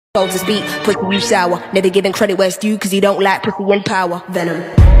To speak, pussy you sour. Never giving credit where it's due, cause you don't like pussy and power. Venom.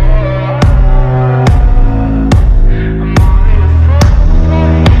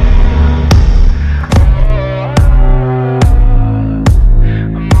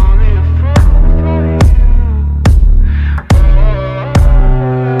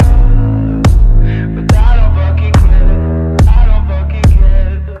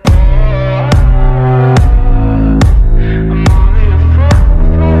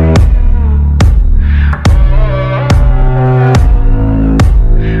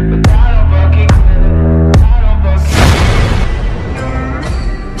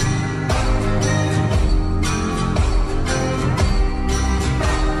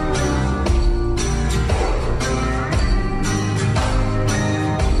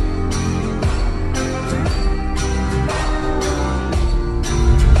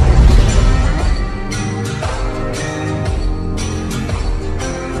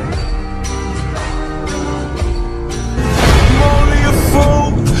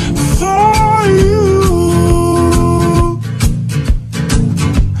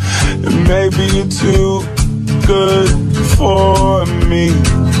 Maybe you're too good for me.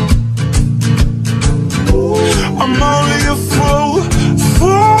 I'm only a fool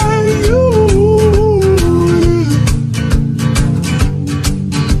for you,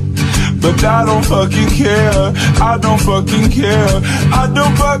 but I don't fucking care. I don't fucking care. I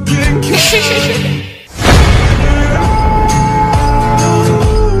don't fucking care.